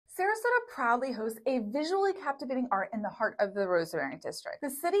Sarasota proudly hosts a visually captivating art in the heart of the Rosemary District. The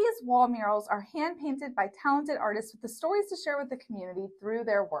city's wall murals are hand-painted by talented artists with the stories to share with the community through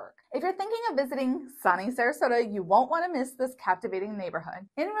their work. If you're thinking of visiting sunny Sarasota, you won't want to miss this captivating neighborhood.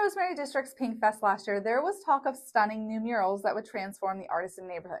 In Rosemary District's Pink Fest last year, there was talk of stunning new murals that would transform the artisan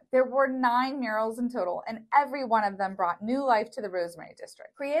neighborhood. There were 9 murals in total, and every one of them brought new life to the Rosemary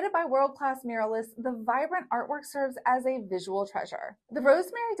District. Created by world-class muralists, the vibrant artwork serves as a visual treasure. The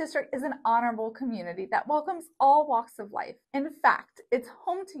Rosemary District is an honorable community that welcomes all walks of life. In fact, it's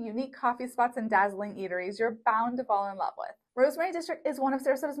home to unique coffee spots and dazzling eateries you're bound to fall in love with. Rosemary District is one of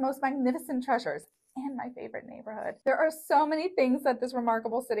Sarasota's most magnificent treasures and my favorite neighborhood. There are so many things that this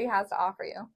remarkable city has to offer you.